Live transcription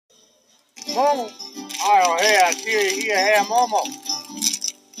Momo. Ai, é, aqui é Momo.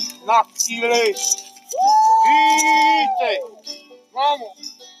 Naquile. Eita. Momo.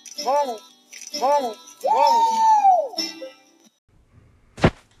 Momo. Momo. Momo.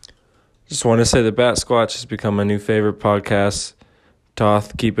 Just want to say the Bat Squatch has become my new favorite podcast.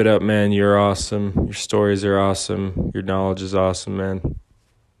 Toth, keep it up, man. You're awesome. Your stories are awesome. Your knowledge is awesome, man.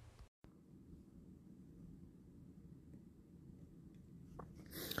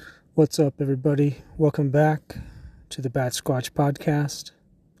 What's up, everybody? Welcome back to the Bat Squatch podcast.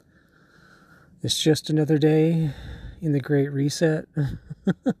 It's just another day in the Great Reset.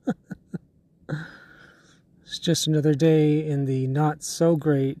 It's just another day in the not so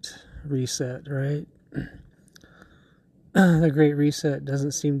great reset, right? The Great Reset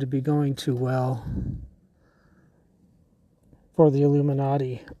doesn't seem to be going too well for the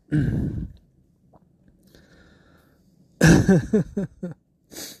Illuminati.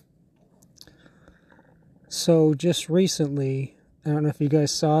 So just recently, I don't know if you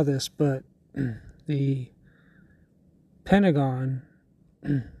guys saw this, but the Pentagon,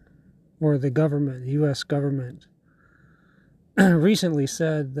 or the government, the U.S. government, recently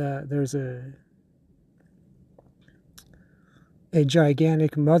said that there's a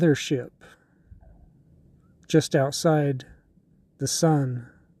gigantic mothership just outside the sun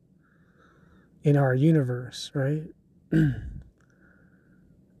in our universe, right? And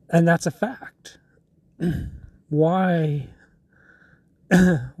that's a fact. Why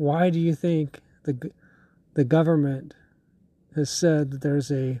do you think the government has said that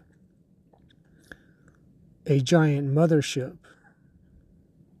there's a giant mothership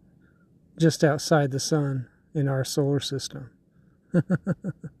just outside the sun in our solar system?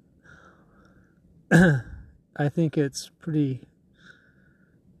 I think it's pretty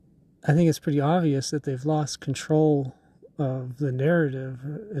obvious that they've lost control of the narrative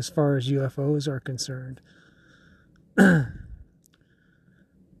as far as UFOs are concerned.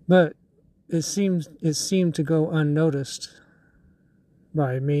 But it seemed to go unnoticed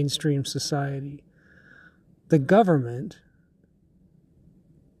by mainstream society. The government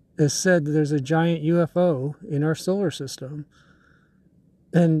has said that there's a giant UFO in our solar system,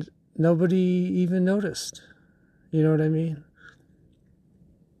 and nobody even noticed. You know what I mean?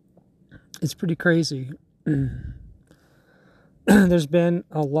 It's pretty crazy. There's been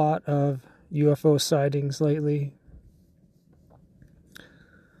a lot of UFO sightings lately.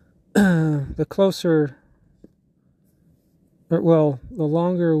 The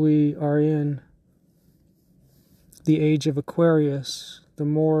longer we are in the age of Aquarius, the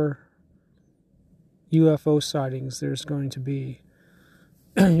more UFO sightings there's going to be.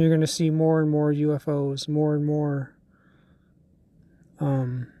 You're going to see more and more UFOs, more and more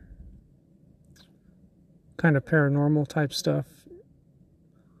kind of paranormal type stuff.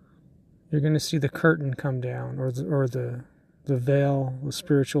 You're going to see the curtain come down, or the veil, the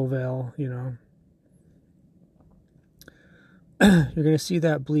spiritual veil, you know. You're going to see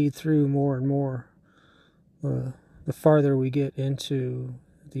that bleed through more and more the farther we get into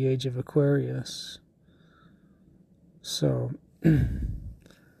the age of Aquarius. So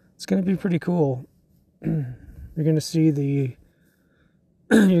it's going to be pretty cool. You're going to see the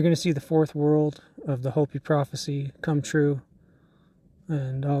fourth world of the Hopi prophecy come true,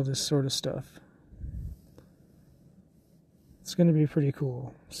 and all this sort of stuff. It's going to be pretty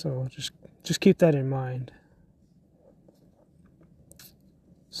cool. So just keep that in mind.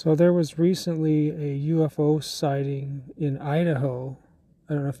 So there was recently a UFO sighting in Idaho.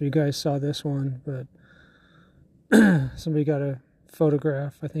 I don't know if you guys saw this one, but somebody got a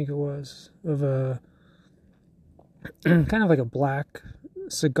photograph, I think it was, of a kind of like a black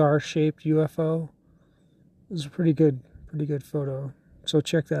cigar-shaped UFO. It was a pretty good photo. So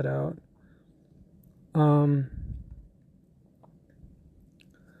check that out.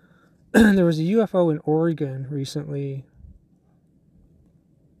 There was a UFO in Oregon recently.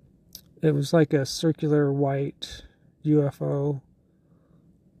 It was like a circular white UFO,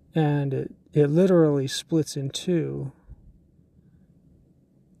 and it literally splits in two,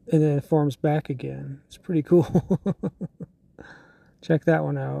 and then it forms back again. It's pretty cool. Check that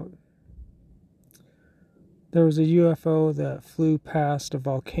one out. There was a UFO that flew past a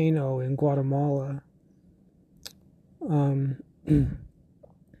volcano in Guatemala.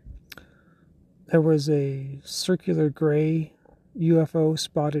 There was a circular gray UFO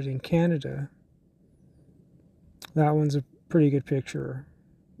spotted in Canada. That one's a pretty good picture.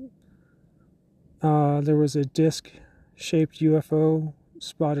 There was a disc-shaped UFO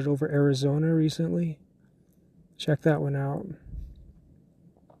spotted over Arizona recently. Check that one out.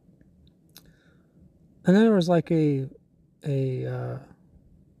 And then there was like a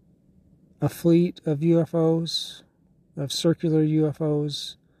a fleet of UFOs, of circular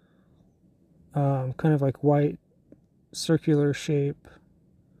UFOs, kind of like white circular shape,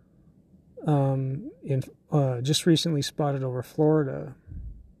 in just recently spotted over Florida.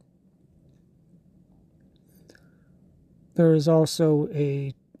 There is also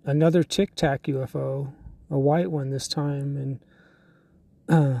another Tic Tac UFO, a white one this time,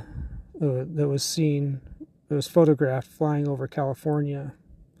 and that was photographed flying over California.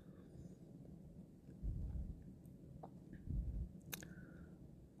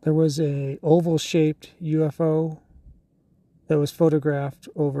 There was a oval-shaped UFO that was photographed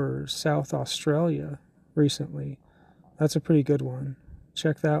over South Australia recently. That's a pretty good one.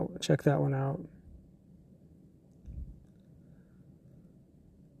 Check that one out.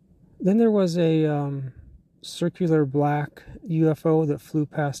 Then there was a circular black UFO that flew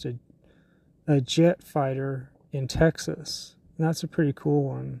past a jet fighter in Texas. And that's a pretty cool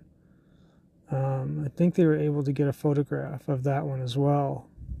one. I think they were able to get a photograph of that one as well.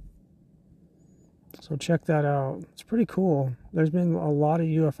 So check that out. It's pretty cool. There's been a lot of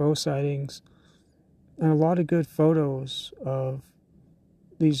UFO sightings and a lot of good photos of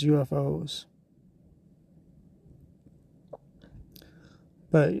these UFOs.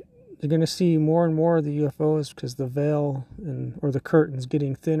 But you're going to see more and more of the UFOs because the veil or the curtain's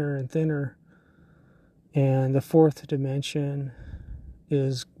getting thinner and thinner. And the fourth dimension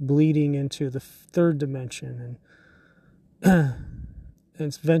is bleeding into the third dimension. And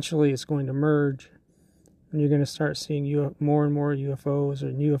eventually it's going to merge. And you're going to start seeing more and more UFOs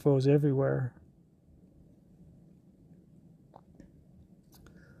and UFOs everywhere.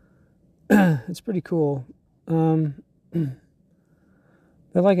 It's pretty cool. But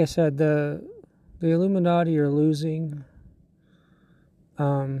like I said, the Illuminati are losing.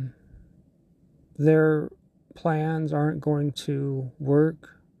 Their plans aren't going to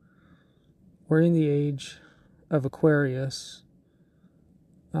work. We're in the age of Aquarius.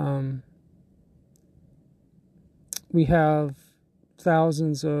 We have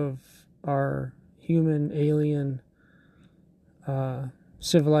thousands of our human alien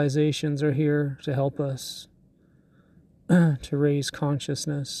civilizations are here to help us to raise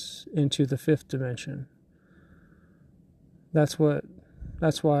consciousness into the fifth dimension. That's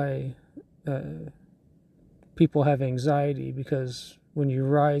why people have anxiety, because when you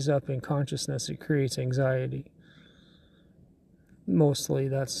rise up in consciousness, it creates anxiety. Mostly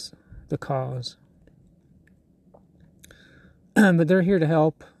that's the cause. But they're here to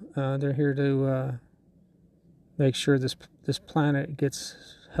help. They're here to make sure this planet gets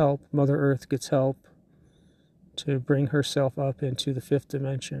help, Mother Earth gets help to bring herself up into the fifth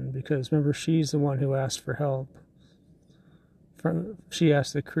dimension. Because remember, she's the one who asked for help. She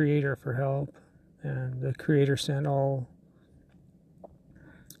asked the Creator for help, and the Creator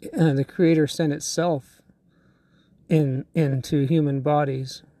sent itself into human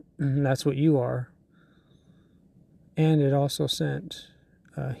bodies, and that's what you are. And it also sent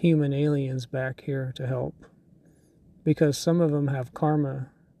human aliens back here to help, because some of them have karma,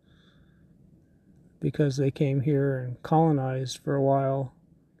 because they came here and colonized for a while,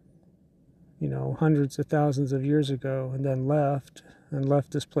 hundreds of thousands of years ago, and then left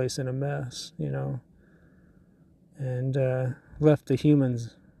this place in a mess, and left the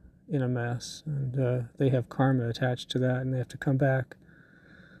humans in a mess, and they have karma attached to that, and they have to come back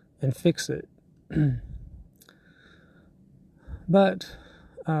and fix it. But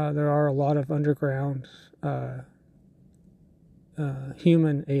there are a lot of underground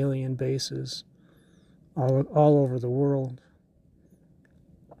human alien bases all over the world.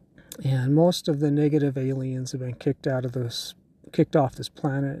 And most of the negative aliens have been kicked off this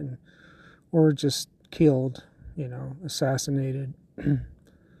planet, or just killed, assassinated. The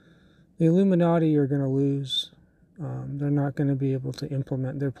Illuminati are going to lose. They're not going to be able to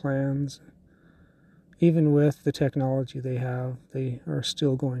implement their plans. Even with the technology they have, they are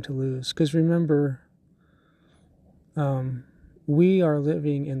still going to lose. Because remember, we are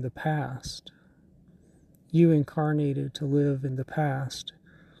living in the past. You incarnated to live in the past,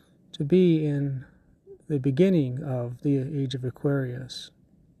 to be in the beginning of the age of Aquarius.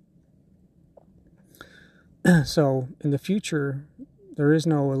 So, in the future, there is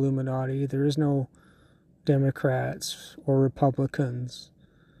no Illuminati, there is no Democrats or Republicans.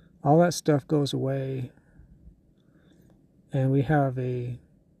 All that stuff goes away, and we have a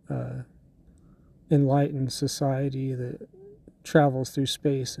enlightened society that travels through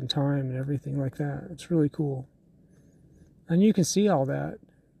space and time and everything like that. It's really cool. And you can see all that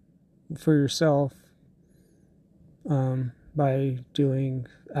for yourself by doing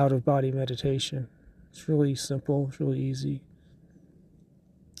out-of-body meditation. It's really simple, it's really easy.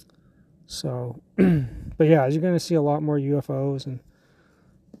 So, but yeah, you're going to see a lot more UFOs and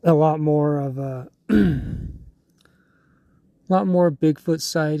a lot more of a lot more Bigfoot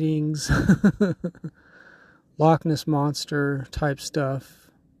sightings, Loch Ness Monster type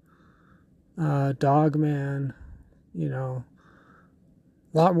stuff, Dogman, you know,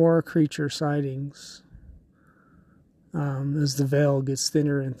 a lot more creature sightings as the veil gets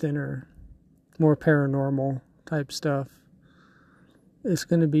thinner and thinner, more paranormal type stuff. It's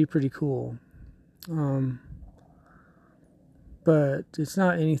going to be pretty cool. But it's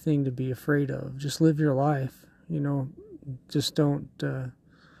not anything to be afraid of. Just live your life, you know. Just don't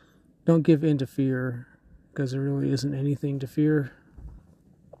give in to fear, because there really isn't anything to fear.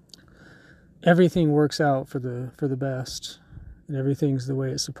 Everything works out for the best, and everything's the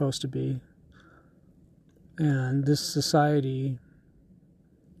way it's supposed to be. And this society,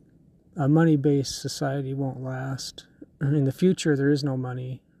 a money-based society, won't last. In the future, there is no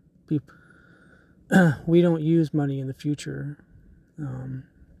money. We don't use money in the future.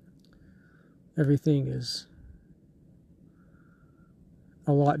 Everything is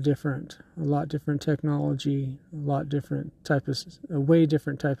a lot different technology, a way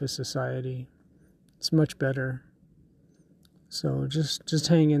different type of society. It's much better. So just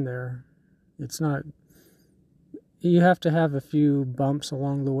hang in there. It's not, you have to have a few bumps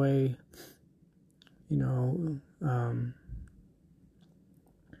along the way, you know,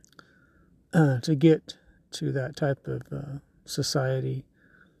 to get to that type of society.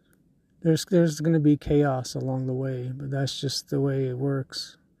 There's going to be chaos along the way, but that's just the way it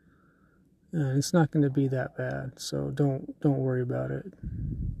works. And it's not going to be that bad, so don't worry about it.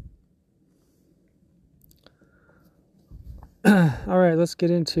 All right, let's get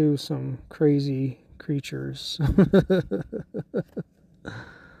into some crazy creatures.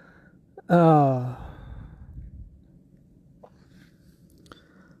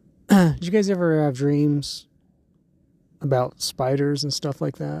 Did you guys ever have dreams about spiders and stuff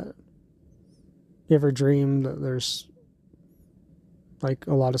like that? You ever dream that there's like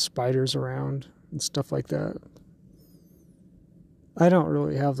a lot of spiders around and stuff like that? I don't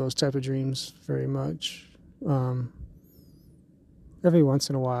really have those type of dreams very much. Every once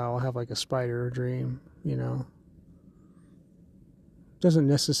in a while I'll have like a spider dream, you know. Doesn't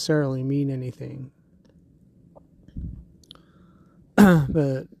necessarily mean anything.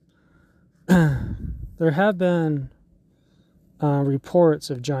 But there have been reports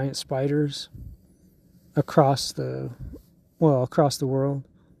of giant spiders across the world.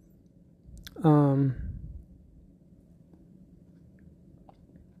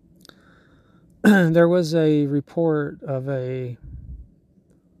 There was a report of a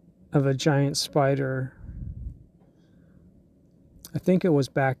giant spider. I think it was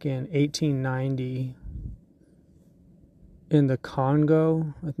back in 1890 in the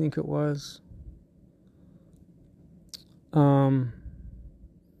Congo, I think it was.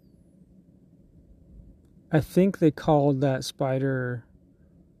 I think they called that spider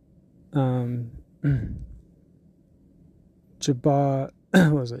Foti?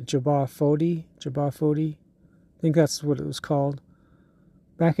 Foti? I think that's what it was called.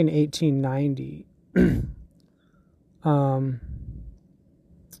 Back in 1890.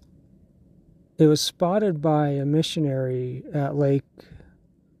 It was spotted by a missionary at Lake,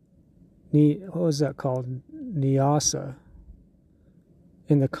 what was that called? Nyassa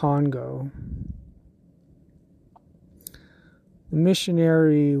in the Congo. The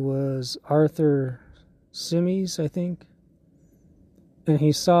missionary was Arthur Simies, I think. And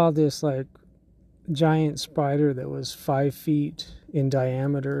he saw this like giant spider that was 5 feet in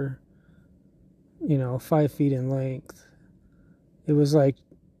diameter, 5 feet in length. It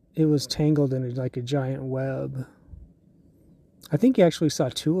was tangled in like a giant web. I think he actually saw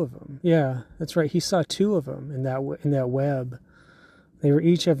 2 of them. Yeah, that's right. He saw 2 of them in that web.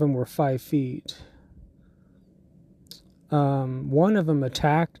 Each of them were 5 feet. One of them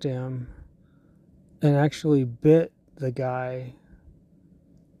attacked him and actually bit the guy.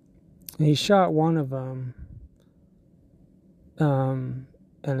 And he shot one of them and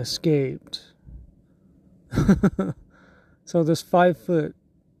escaped. So this 5 foot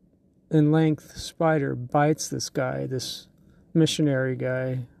in length spider bites this guy, this missionary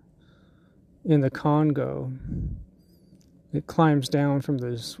guy in the Congo. It climbs down from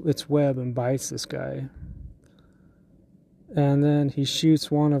its web and bites this guy. And then he shoots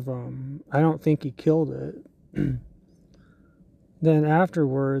one of them. I don't think he killed it. Then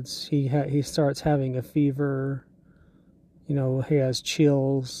afterwards, he starts having a fever. He has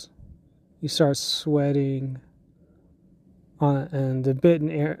chills. He starts sweating. And the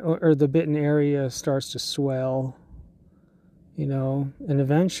bitten area starts to swell. and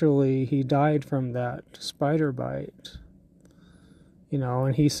eventually he died from that spider bite,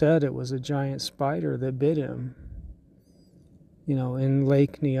 and he said it was a giant spider that bit him, in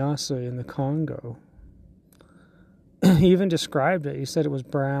Lake Nyasa in the Congo. He even described it. He said it was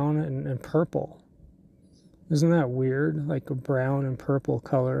brown and purple. Isn't that weird? Like a brown and purple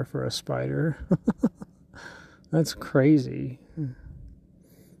color for a spider. That's crazy.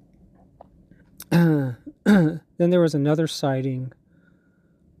 Then there was another sighting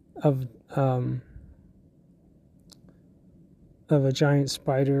of a giant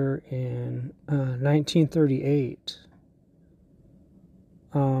spider in 1938.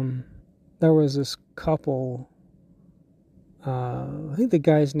 There was this couple. I think the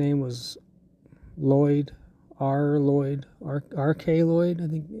guy's name was Lloyd, R.K. Lloyd, I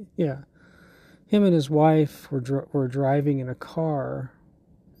think. Yeah. Him and his wife were driving in a car,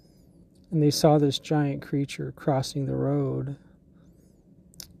 and they saw this giant creature crossing the road,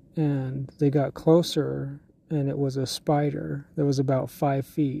 and they got closer, and it was a spider that was about 5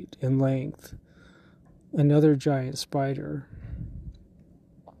 feet in length, another giant spider.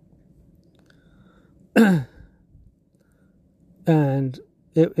 And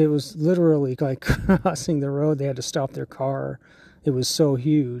it was literally like crossing the road. They had to stop their car. It was so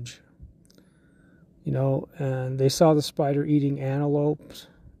huge, and they saw the spider eating antelope,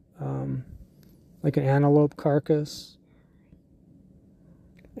 like an antelope carcass,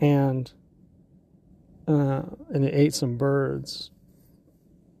 and it ate some birds.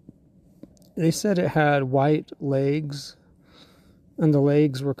 They said it had white legs, and the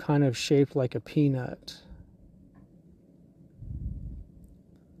legs were kind of shaped like a peanut.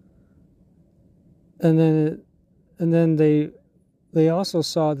 And then they also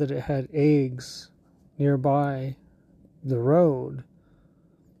saw that it had eggs nearby the road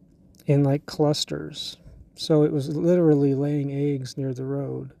in like clusters. So it was literally laying eggs near the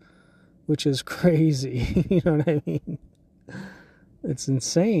road, which is crazy. You know what I mean? It's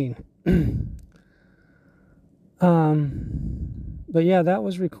insane. But yeah, that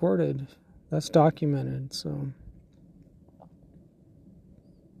was recorded. That's documented. So.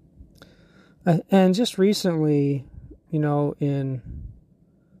 And just recently, in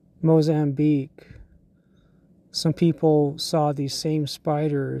Mozambique, some people saw these same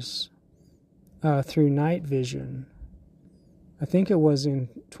spiders through night vision. I think it was in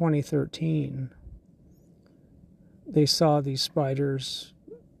 2013. They saw these spiders,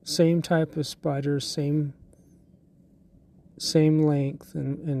 same type of spiders, same length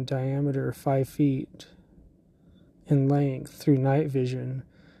and diameter, 5 feet in length through night vision.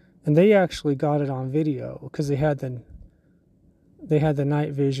 And they actually got it on video because they had the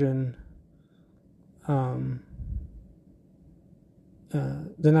night vision, the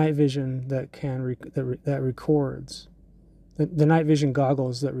night vision that that records, the night vision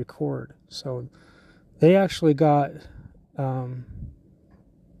goggles that record. So they actually got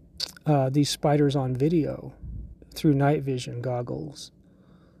these spiders on video through night vision goggles.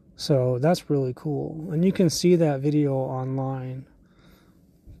 So that's really cool, and you can see that video online.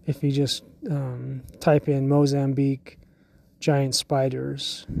 If you just type in Mozambique giant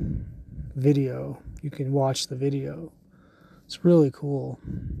spiders video, you can watch the video. It's really cool.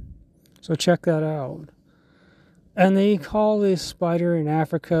 So check that out. And they call this spider in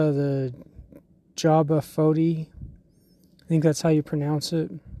Africa the Foti. I think that's how you pronounce it.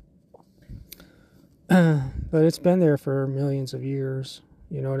 But it's been there for millions of years.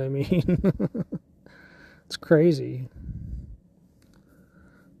 You know what I mean? It's crazy.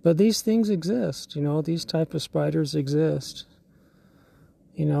 But these things exist, these type of spiders exist.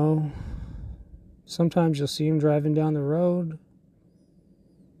 Sometimes you'll see them driving down the road,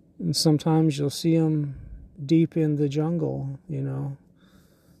 and sometimes you'll see them deep in the jungle,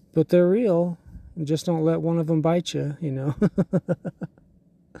 But they're real, and just don't let one of them bite you,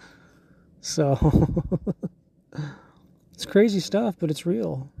 So, it's crazy stuff, but it's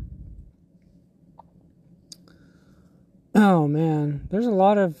real. Oh man, there's a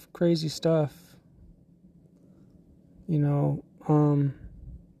lot of crazy stuff. In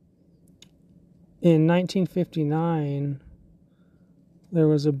 1959, there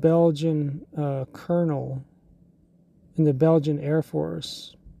was a Belgian colonel in the Belgian Air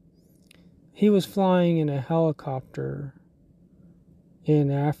Force. He was flying in a helicopter in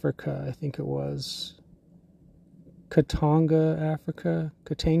Africa, I think it was Katanga, Africa,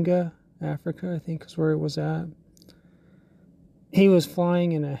 I think is where it was at. He was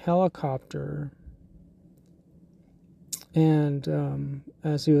flying in a helicopter, and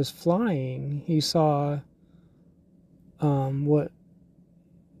as he was flying, he saw what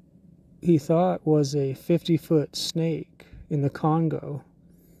he thought was a 50-foot snake in the Congo.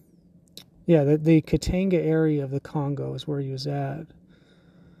 Yeah, the Katanga area of the Congo is where he was at.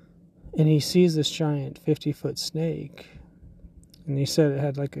 And he sees this giant 50-foot snake. And he said it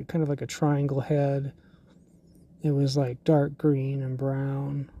had like a kind of like a triangle head. It was like dark green and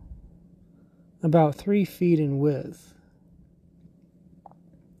brown, about 3 feet in width.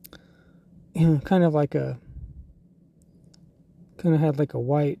 Kind of had like a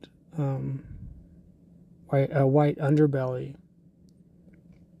white underbelly.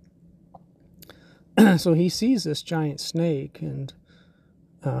 So he sees this giant snake and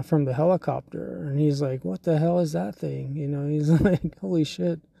from the helicopter, and he's like, "What the hell is that thing?" He's like, "Holy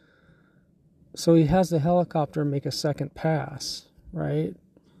shit!" So he has the helicopter make a second pass, right?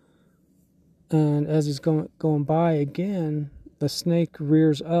 And as he's going by again, the snake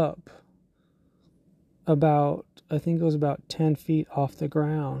rears up about, I think it was about 10 feet off the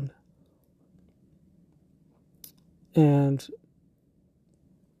ground. And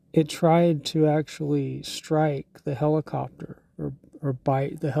it tried to actually strike the helicopter or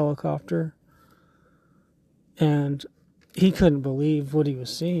bite the helicopter. And he couldn't believe what he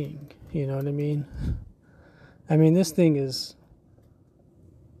was seeing. You know what I mean? I mean, this thing is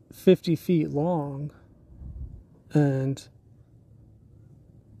 50 feet long, and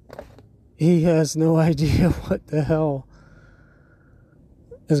he has no idea what the hell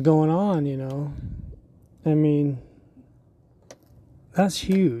is going on, I mean, that's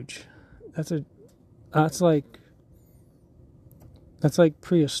huge. That's like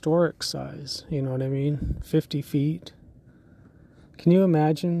prehistoric size, you know what I mean? 50 feet. Can you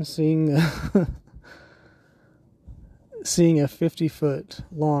imagine seeing seeing a 50-foot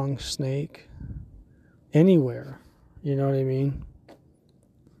long snake anywhere? You know what I mean?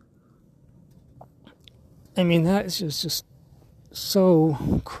 I mean, that is just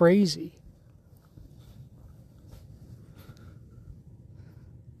so crazy.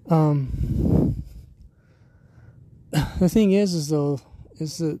 The thing is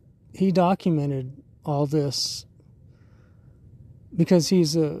that he documented all this because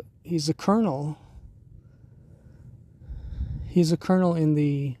he's a colonel. He's a colonel in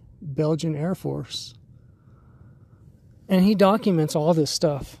the Belgian Air Force. And he documents all this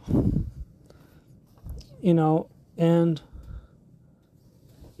stuff. And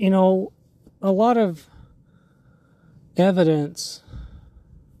a lot of evidence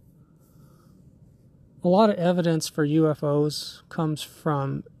for UFOs comes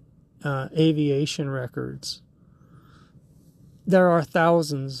from aviation records. There are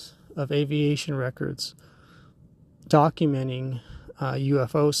thousands of aviation records documenting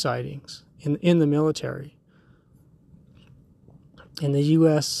UFO sightings in the military, in the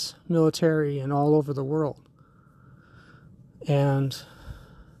U.S. military and all over the world. And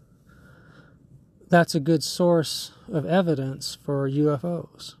that's a good source of evidence for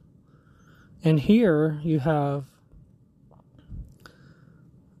UFOs. And here you have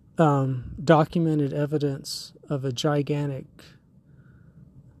documented evidence of a gigantic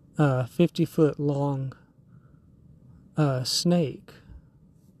 50-foot long snake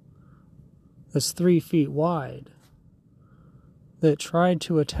that's 3 feet wide that tried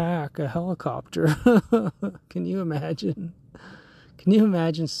to attack a helicopter. Can you imagine? Can you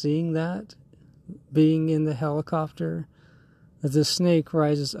imagine seeing that? Being in the helicopter as the snake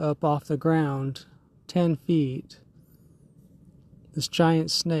rises up off the ground 10 feet, this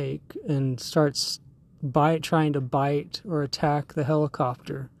giant snake, and starts trying to bite or attack the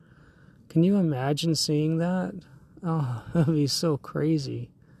helicopter. Can you imagine seeing that? Oh, that would be so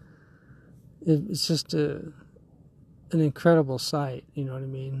crazy. It's just an incredible sight, you know what I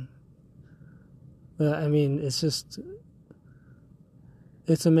mean? But I mean,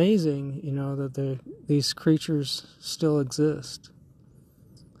 it's amazing, that these creatures still exist.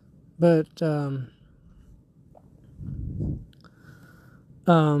 But can't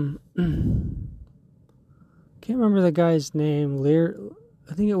remember the guy's name.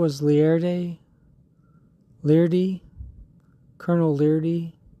 I think it was Leardy, Colonel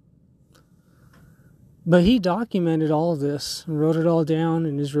Leardy. But he documented all of this and wrote it all down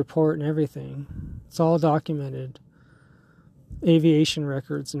in his report and everything. It's all documented. Aviation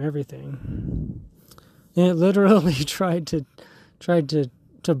records and everything. And it literally tried to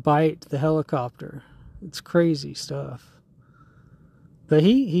bite the helicopter. It's crazy stuff. But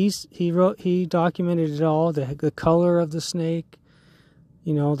he documented it all, the color of the snake,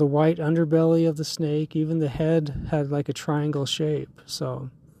 the white underbelly of the snake, even the head had like a triangle shape. So,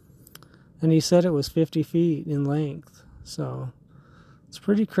 and he said it was 50 feet in length. So, it's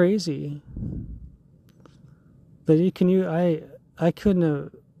pretty crazy. But can you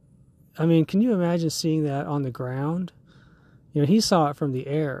imagine seeing that on the ground? he saw it from the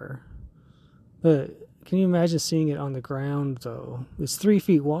air, but can you imagine seeing it on the ground, though? It's 3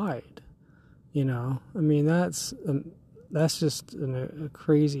 feet wide, I mean, that's just a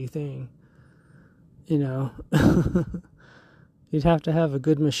crazy thing, You'd have to have a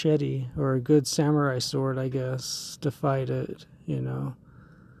good machete or a good samurai sword, I guess, to fight it,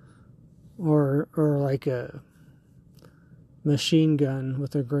 or like a machine gun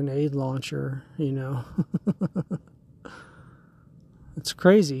with a grenade launcher, It's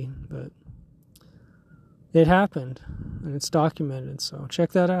crazy, but it happened, and it's documented, so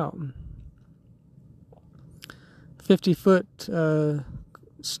check that out. 50-foot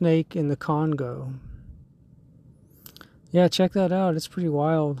snake in the Congo. Yeah, check that out. It's pretty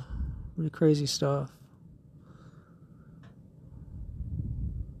wild. Pretty crazy stuff.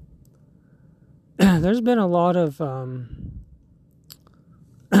 There's been a lot of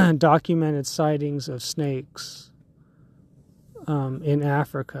documented sightings of snakes in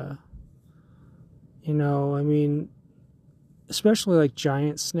Africa. I mean, especially like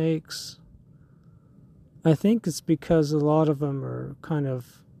giant snakes. I think it's because a lot of them are kind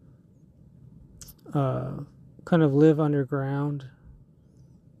of live underground.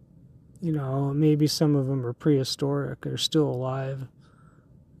 Maybe some of them are prehistoric or still alive.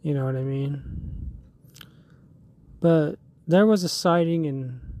 You know what I mean? But there was a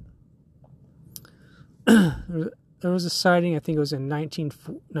sighting there was a sighting, I think it was in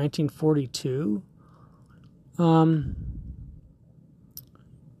 1942.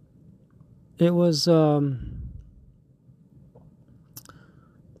 It was, I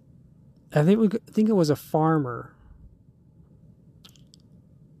think it was a farmer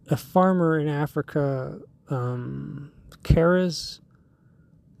in Africa, Karis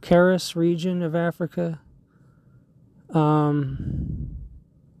region of Africa.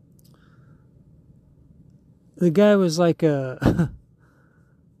 The guy was like a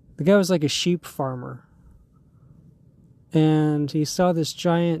sheep farmer, and he saw this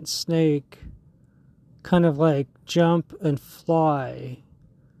giant snake kind of like jump and fly.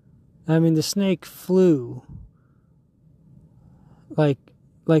 I mean, the snake flew like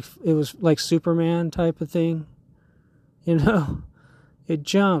it was like Superman type of thing, It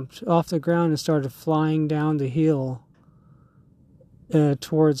jumped off the ground and started flying down the hill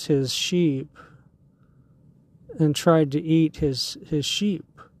towards his sheep, and tried to eat his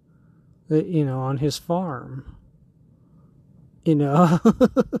sheep, on his farm. Can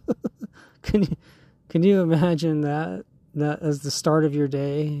you imagine that as the start of your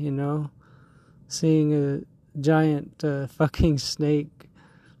day, seeing a giant fucking snake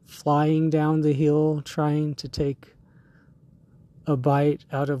flying down the hill trying to take a bite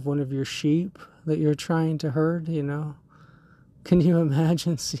out of one of your sheep that you're trying to herd, Can you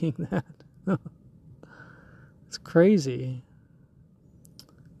imagine seeing that? It's crazy.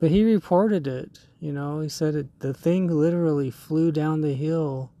 But he reported it, he said the thing literally flew down the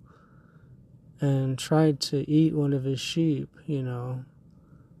hill and tried to eat one of his sheep,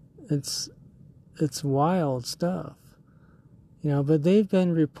 It's wild stuff, but they've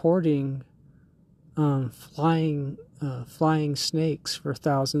been reporting flying snakes for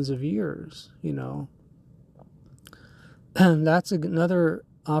thousands of years, And that's another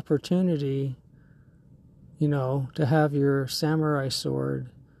opportunity, to have your samurai sword,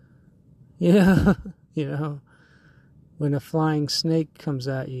 when a flying snake comes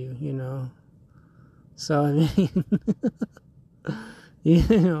at you, So, I mean,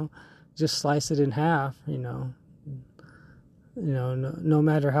 just slice it in half, no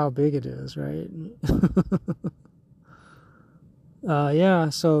matter how big it is, right? Yeah,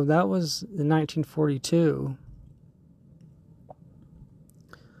 so that was in 1942.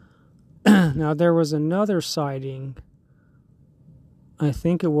 Now, there was another sighting, I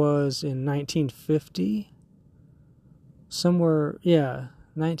think it was in 1950, somewhere,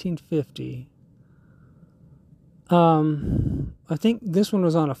 1950. I think this one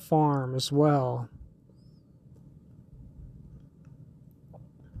was on a farm as well.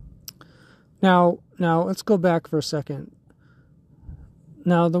 Now let's go back for a second.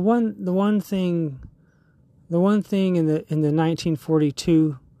 Now the one thing in the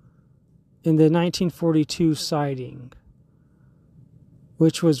 1942 sighting,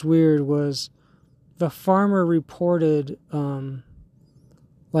 which was weird, was the farmer reported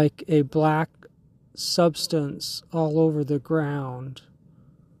like a black substance all over the ground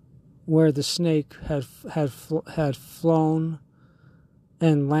where the snake had flown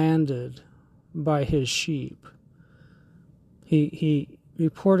and landed by his sheep. He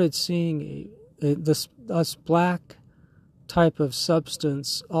reported seeing this black type of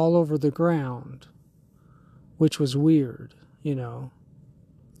substance all over the ground, which was weird, you know.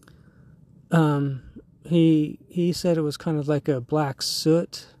 He said it was kind of like a black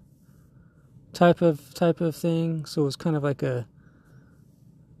soot type of thing. So it was kind of like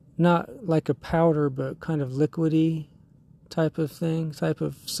not like a powder, but kind of liquidy type of thing, type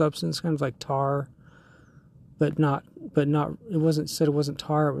of substance, kind of like tar, but not. It wasn't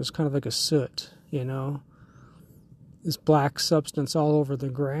tar. It was kind of like a soot, you know. This black substance all over the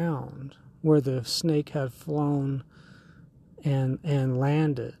ground where the snake had flown and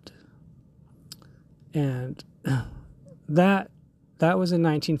landed. And that was in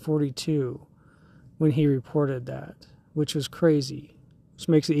 1942 when he reported that, which was crazy, which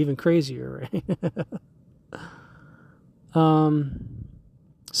makes it even crazier, right?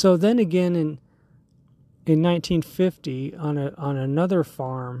 So then again in 1950 on another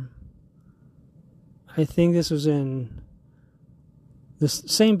farm, I think this was in the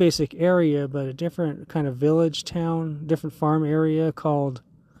same basic area, but a different kind of village town, different farm area called,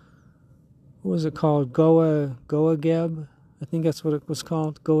 what was it called? Goageb. I think that's what it was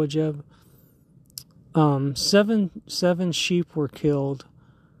called, Goageb. 7 sheep were killed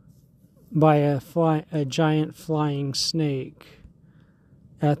by a giant flying snake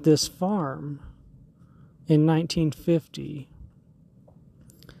at this farm in 1950.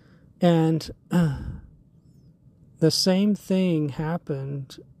 And the same thing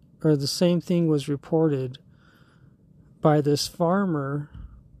happened, or the same thing was reported by this farmer.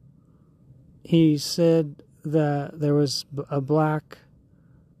 He said that there was a black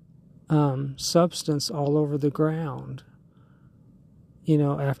substance all over the ground. You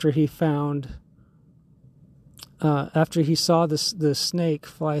know, after he saw the snake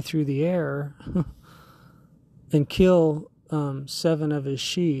fly through the air and kill 7 of his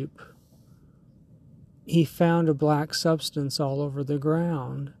sheep, he found a black substance all over the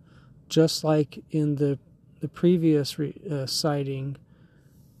ground, just like in the previous sighting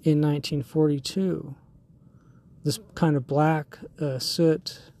in 1942. This kind of black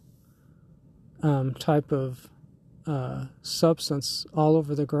soot type of substance all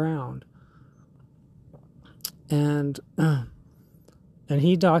over the ground. And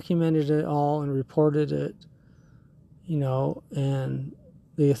he documented it all and reported it, you know, and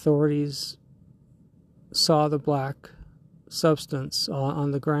the authorities saw the black substance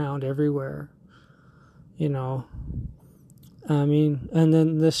on the ground everywhere, you know. I mean, and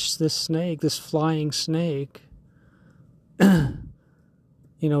then this snake, this flying snake, you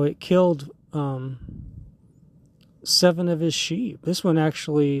know, it killed 7 of his sheep. This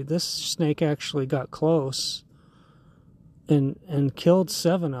snake actually got close and killed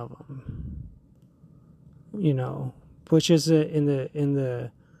 7 of them. You know, which is in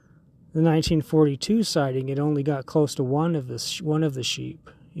the 1942 sighting, it only got close to one of the sheep.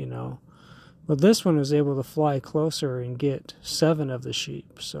 You know, but this one was able to fly closer and get 7 of the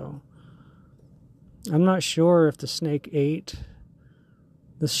sheep. So I'm not sure if the snake ate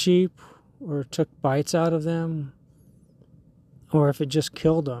the sheep or took bites out of them, or if it just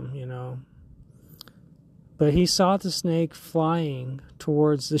killed them, you know. But he saw the snake flying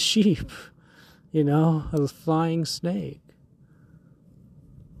towards the sheep, you know, a flying snake.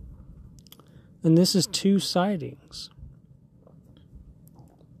 And this is 2 sightings.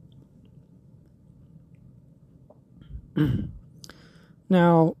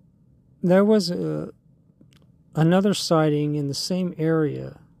 Now, there was another sighting in the same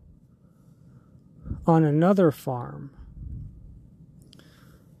area on another farm.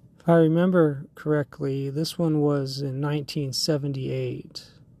 If I remember correctly, this one was in 1978.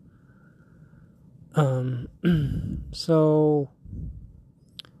 So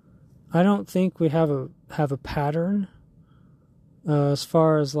I don't think we have a pattern as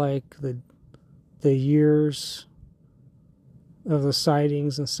far as like the years of the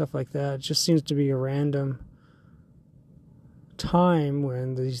sightings and stuff like that. It just seems to be a random time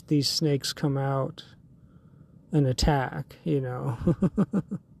when these snakes come out and attack, you know.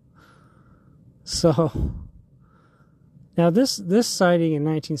 So now this sighting in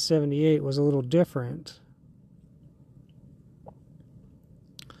 1978 was a little different,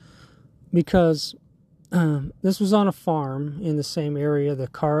 because this was on a farm in the same area, the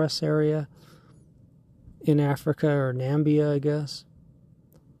Karas area in Africa, or Nambia, I guess.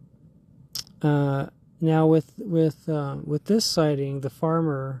 Now with this sighting, the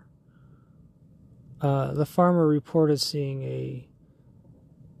farmer reported seeing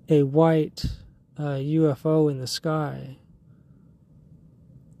a white UFO in the sky.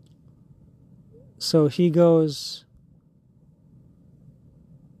 So he goes.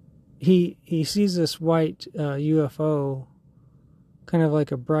 He sees this white UFO, kind of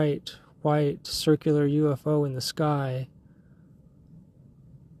like a bright white circular UFO in the sky,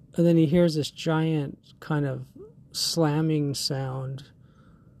 And then he hears this giant kind of slamming sound,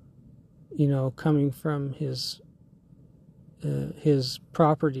 coming from his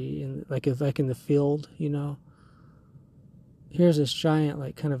property, and like in the field, Here's this giant,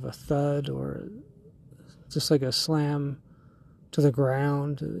 like kind of a thud or just like a slam to the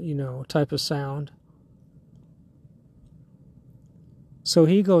ground, type of sound. So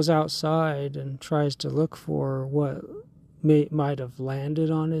he goes outside and tries to look for what might have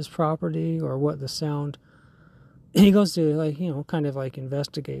landed on his property, or what the sound. He goes to kind of like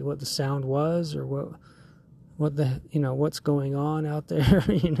investigate what the sound was, or what the what's going on out there,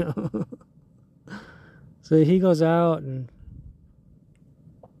 So he goes out and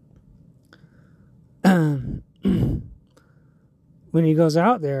when he goes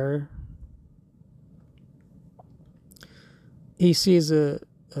out there, he sees a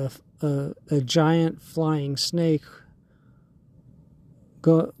giant flying snake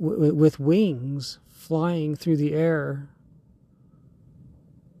with wings flying through the air,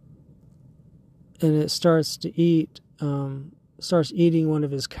 and it starts eating one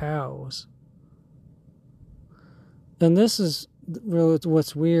of his cows. And this is really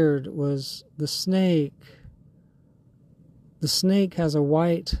what's weird, was the snake. The snake has a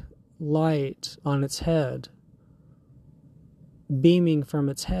white light on its head, beaming from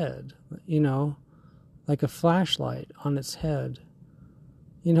its head, like a flashlight on its head.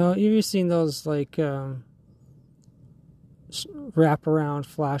 You've seen those like wraparound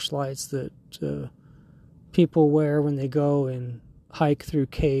flashlights that people wear when they go and hike through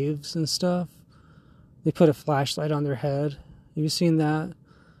caves and stuff. They put a flashlight on their head. Have you seen that?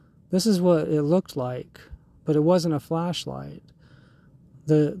 This is what it looked like, but it wasn't a flashlight.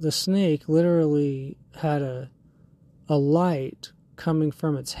 The snake literally had a light coming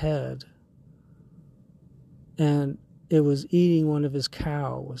from its head, and it was eating one of his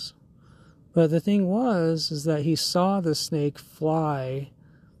cows. But the thing is that he saw the snake fly,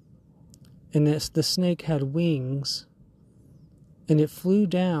 and the snake had wings, and it flew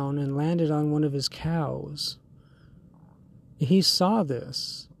down and landed on one of his cows. He saw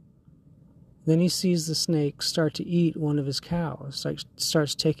this. Then he sees the snake start to eat one of his cows, like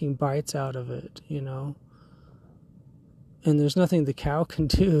starts taking bites out of it, And there's nothing the cow can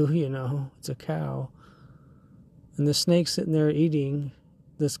do, It's a cow. And the snake's sitting there eating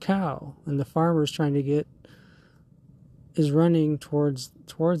this cow, and the farmer's is running towards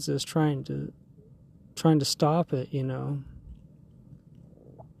this, trying to stop it, And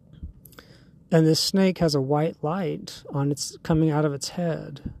this snake has a white light coming out of its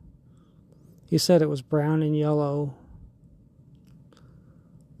head. He said it was brown and yellow,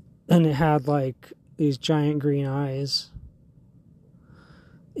 and it had like these giant green eyes.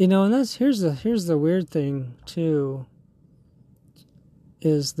 And here's the weird thing too,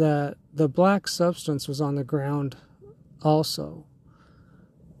 is that the black substance was on the ground also.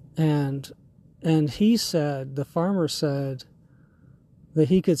 And the farmer said that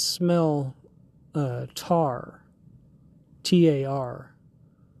he could smell tar, T-A-R.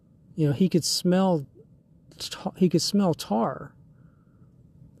 He could smell tar.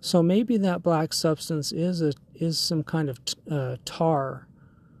 So maybe that black substance is some kind of tar,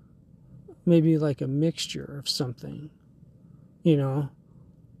 maybe like a mixture of something. I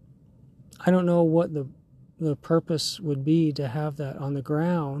don't know what the purpose would be to have that on the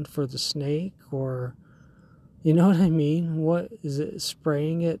ground for the snake, or you know what I mean? What is it,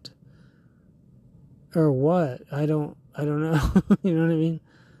 spraying it or what? I don't know. You know what I mean?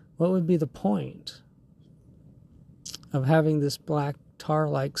 What would be the point of having this black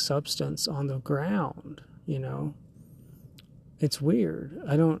tar-like substance on the ground? It's weird.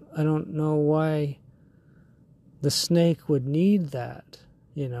 I don't know why the snake would need that,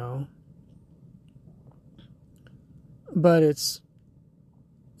 But it's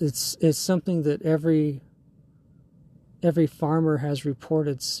something that every farmer has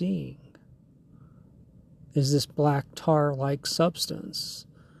reported seeing, is this black tar-like substance.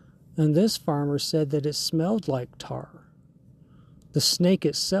 And this farmer said that it smelled like tar, the snake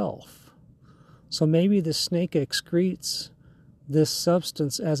itself. So maybe the snake excretes this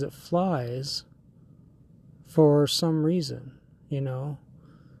substance as it flies for some reason,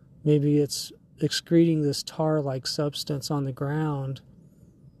 Maybe it's excreting this tar-like substance on the ground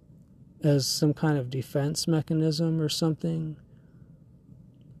as some kind of defense mechanism or something,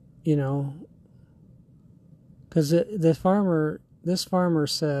 Because this farmer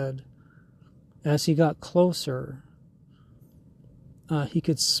said, as he got closer, he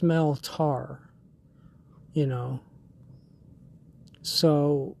could smell tar,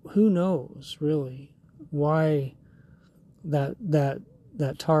 So who knows really why that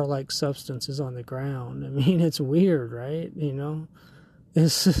that tar-like substance is on the ground. I mean, it's weird, right?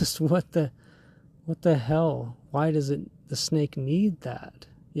 It's just what the hell? Why does the snake need that?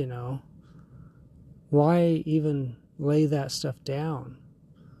 Why even lay that stuff down?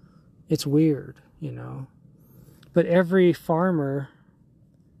 It's weird, But every farmer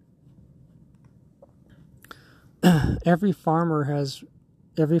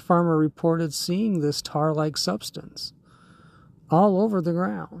reported seeing this tar-like substance all over the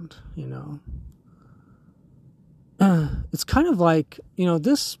ground, It's kind of like,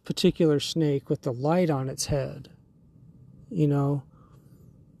 this particular snake with the light on its head,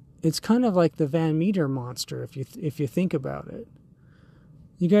 it's kind of like the Van Meter monster if you think about it.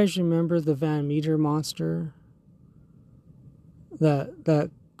 You guys remember the Van Meter monster?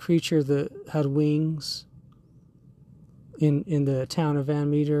 That creature that had wings in the town of Van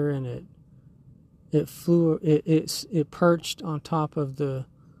Meter, and it flew, it perched on top of the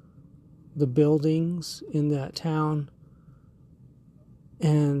buildings in that town,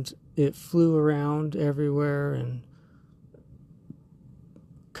 and it flew around everywhere and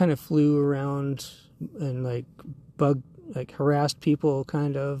kind of flew around and harassed people,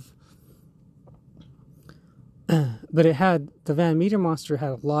 kind of. But the Van Meter monster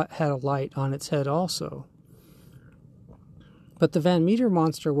had a light on its head also. But the Van Meter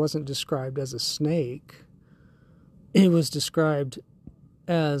monster wasn't described as a snake. It was described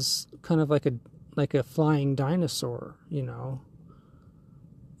as kind of like a flying dinosaur,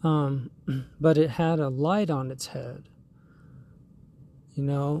 But it had a light on its head,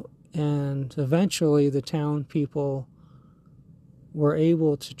 and eventually the town people were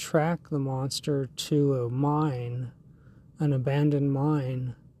able to track the monster to a mine, an abandoned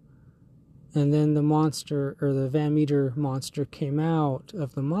mine. And then the monster, or the Van Meter monster, came out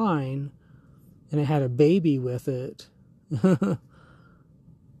of the mine, and it had a baby with it. and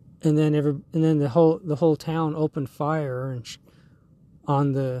then the whole town opened fire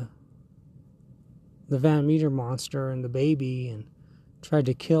on the Van Meter monster and the baby, and tried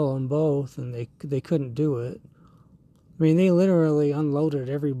to kill them both, and they couldn't do it. I mean, they literally unloaded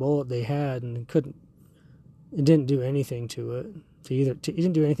every bullet they had, and it didn't do anything to it. It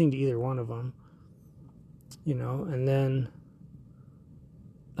didn't do anything to either one of them, And then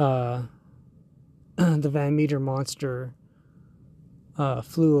the Van Meter monster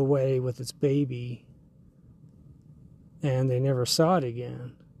flew away with its baby, and they never saw it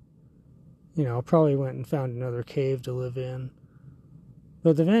again. Probably went and found another cave to live in.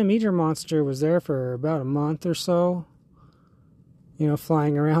 But the Van Meter monster was there for about a month or so,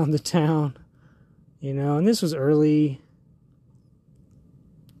 flying around the town, and this was early,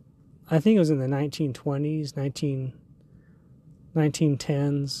 I think it was in the 1920s,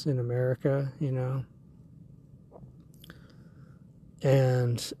 1910s in America,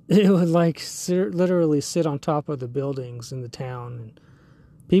 and it would literally sit on top of the buildings in the town, and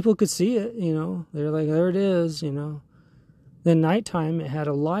people could see it, they're like, there it is, Then nighttime, it had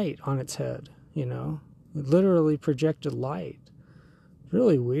a light on its head, It literally projected light.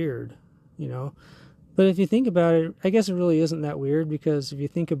 Really weird, But if you think about it, I guess it really isn't that weird, because if you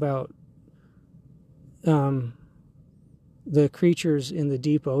think about the creatures in the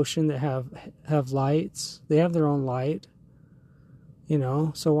deep ocean that have lights, they have their own light,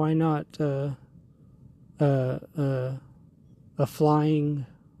 So why not a flying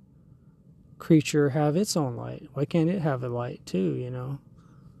creature have its own light? Why can't it have a light too?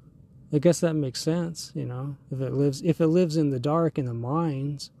 I guess that makes sense, If it lives in the dark, in the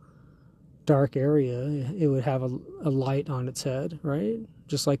mines, dark area, it would have a light on its head, right?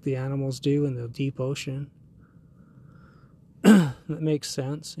 Just like the animals do in the deep ocean. That makes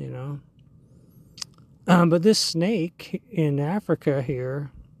sense, But this snake in Africa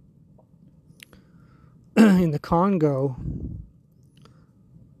here, in the Congo,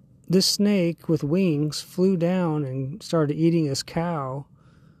 this snake with wings flew down and started eating his cow,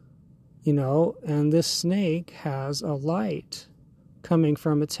 and this snake has a light coming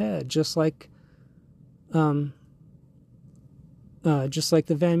from its head, just like the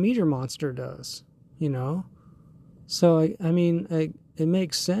Van Meter monster does, So I mean, it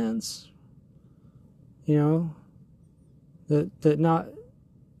makes sense, that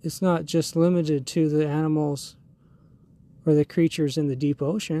it's not just limited to the animals or the creatures in the deep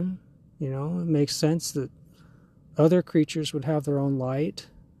ocean. It makes sense that other creatures would have their own light,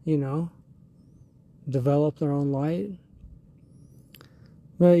 develop their own light.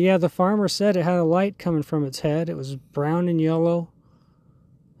 But yeah, the farmer said it had a light coming from its head. It was brown and yellow,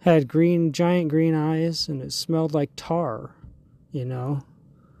 had giant green eyes, and it smelled like tar,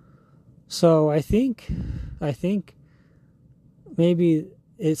 So I think maybe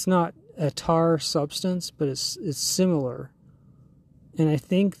it's not a tar substance, but it's similar. And I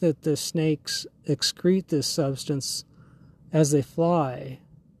think that the snakes excrete this substance as they fly,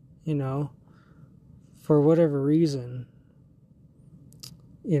 you know, for whatever reason.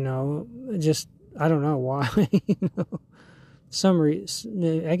 You know, just, I don't know why. You know,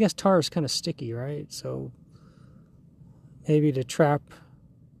 I guess tar is kind of sticky, right? So maybe to trap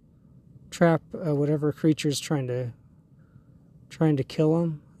whatever creature's trying to kill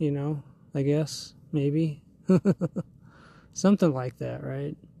them, you know, I guess, maybe. Something like that,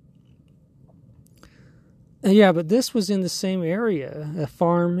 right? Yeah, but this was in the same area, a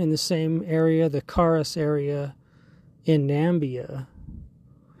farm in the same area, the Karas area in Namibia.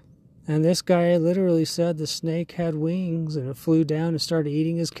 And this guy literally said the snake had wings and it flew down and started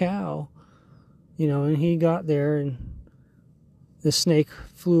eating his cow. You know, and he got there and the snake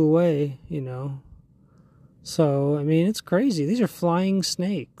flew away, you know. So, I mean, it's crazy. These are flying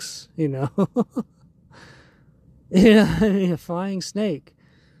snakes, you know. Yeah, I mean, a flying snake.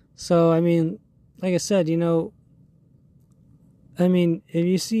 So, I mean, like I said, you know, I mean, if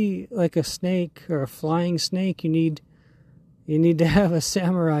you see like a snake or a flying snake, you need to have a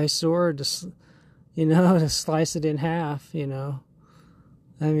samurai sword to, you know, to slice it in half, you know.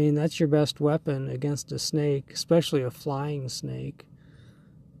 I mean, that's your best weapon against a snake, especially a flying snake.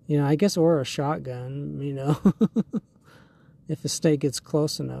 You know, I guess, or a shotgun, you know. If a snake gets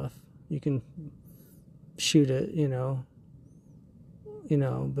close enough, you can shoot it, you know,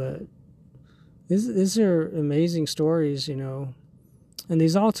 but these are amazing stories, you know, and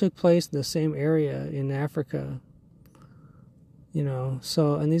these all took place in the same area in Africa, you know,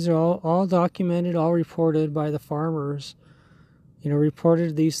 so, and these are all documented, all reported by the farmers, you know,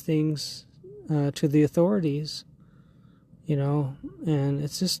 reported these things to the authorities, you know, and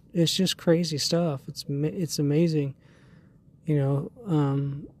it's just crazy stuff. It's amazing, you know.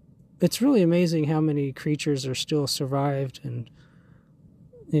 It's really amazing how many creatures are still survived and,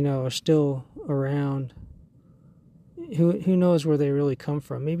 you know, are still around. Who knows where they really come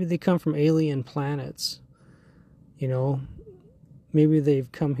from? Maybe they come from alien planets, you know. Maybe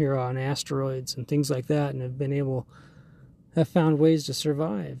they've come here on asteroids and things like that and have found ways to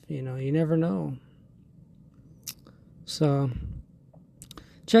survive, you know. You never know. So,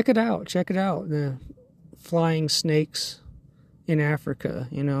 check it out. The flying snakes in Africa,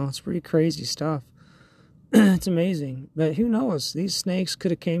 you know, it's pretty crazy stuff. It's amazing, but who knows? These snakes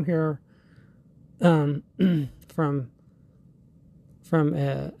could have came here from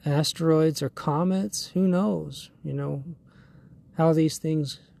asteroids or comets. Who knows? You know, how these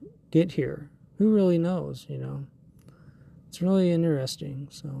things get here. Who really knows? You know, it's really interesting.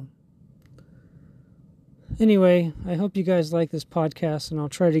 So, anyway, I hope you guys like this podcast, and I'll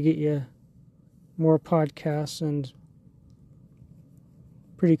try to get you more podcasts and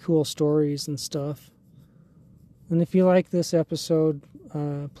pretty cool stories and stuff. And if you like this episode,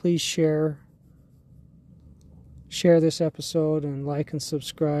 please share this episode and like and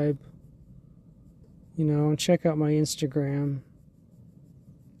subscribe, you know, and check out my Instagram,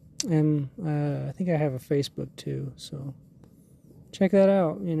 and I think I have a Facebook too, so check that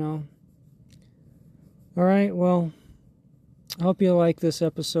out, you know. Alright, well, I hope you like this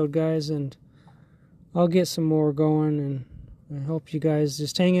episode, guys, and I'll get some more going, and I hope you guys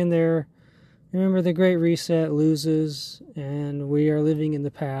just hang in there. Remember, the Great Reset loses, and we are living in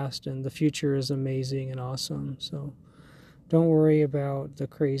the past, and the future is amazing and awesome. So don't worry about the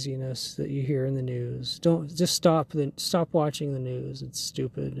craziness that you hear in the news. Just stop watching the news. It's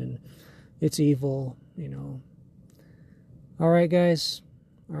stupid and it's evil, you know. All right, guys.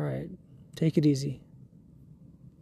 All right. Take it easy.